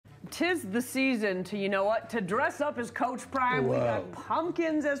'tis the season to, you know what, to dress up as Coach Prime. Wow. We got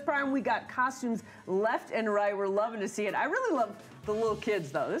pumpkins as Prime. We got costumes left and right. We're loving to see it. I really love the little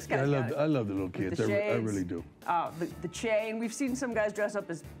kids, though. This guy's I love the little kids. I really do. The chain. We've seen some guys dress up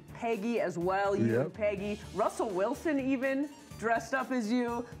as Peggy as well. You and Peggy. Russell Wilson even dressed up as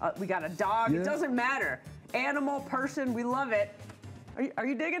you. We got a dog. It doesn't matter. Animal, person, we love it. Are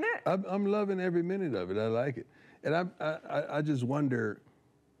you digging it? I'm loving every minute of it. I like it. And I just wonder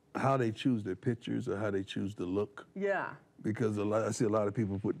how they choose their pictures or how they choose the look. Yeah. Because I see a lot of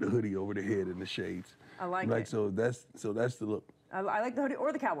people put the hoodie over their head and the shades. I like it. So that's the look. I like the hoodie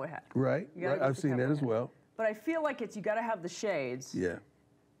or the cowboy hat. Right. I've seen that as well. But I feel like you got to have the shades. Yeah.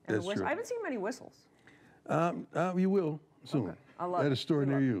 And the whistle. I haven't seen many whistles. You will soon. Okay. I love it. At a store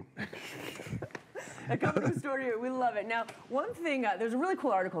near you. A company store near you. We love it. Now, one thing, there's a really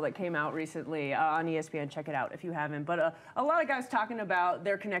cool article that came out recently on ESPN. Check it out if you haven't. But a lot of guys talking about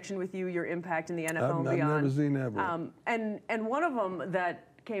their connection with you, your impact in the NFL and beyond. I've never seen that, bro. And one of them that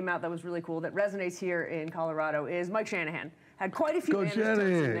came out that was really cool, that resonates here in Colorado, is Mike Shanahan. Had quite a few Coach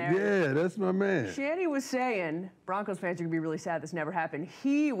Shanny, yeah, that's my man. Shanny was saying, Broncos fans are going to be really sad this never happened.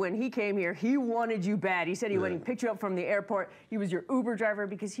 When he came here, he wanted you bad. He said he went and picked you up from the airport. He was your Uber driver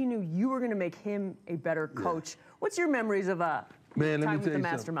because he knew you were going to make him a better coach. What's your memories of time with the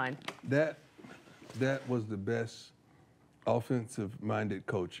Mastermind? That was the best offensive-minded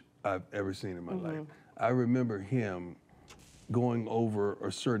coach I've ever seen in my life. I remember him going over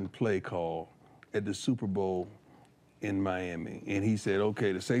a certain play call at the Super Bowl in Miami. And he said,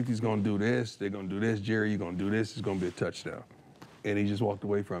 okay, the safety's gonna do this, they're gonna do this, Jerry, you're gonna do this, it's gonna be a touchdown. And he just walked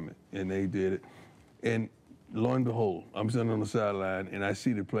away from it, and they did it. And lo and behold, I'm sitting on the sideline, and I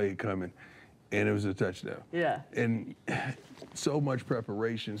see the play coming, and it was a touchdown. Yeah. And so much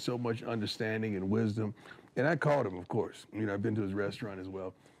preparation, so much understanding and wisdom. And I called him, of course. You know, I've been to his restaurant as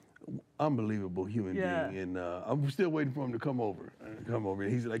well. Unbelievable human being, and I'm still waiting for him to come over.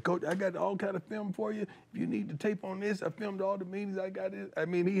 And he's like, Coach, I got all kind of film for you. If you need the tape on this, I filmed all the meetings. I got it. I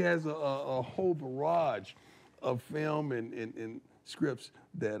mean, he has a whole barrage of film and scripts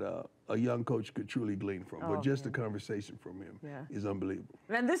that a young coach could truly glean from. But just the conversation from him is unbelievable.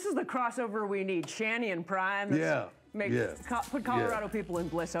 Man, this is the crossover we need. Shanny and Prime. Put Colorado people in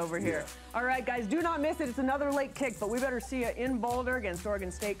bliss over here. All right, guys, do not miss it. It's another late kick, but we better see you in Boulder against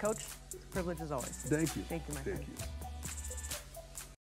Oregon State. Coach, it's a privilege as always. Thank you. Thank you, my friend. Thank you.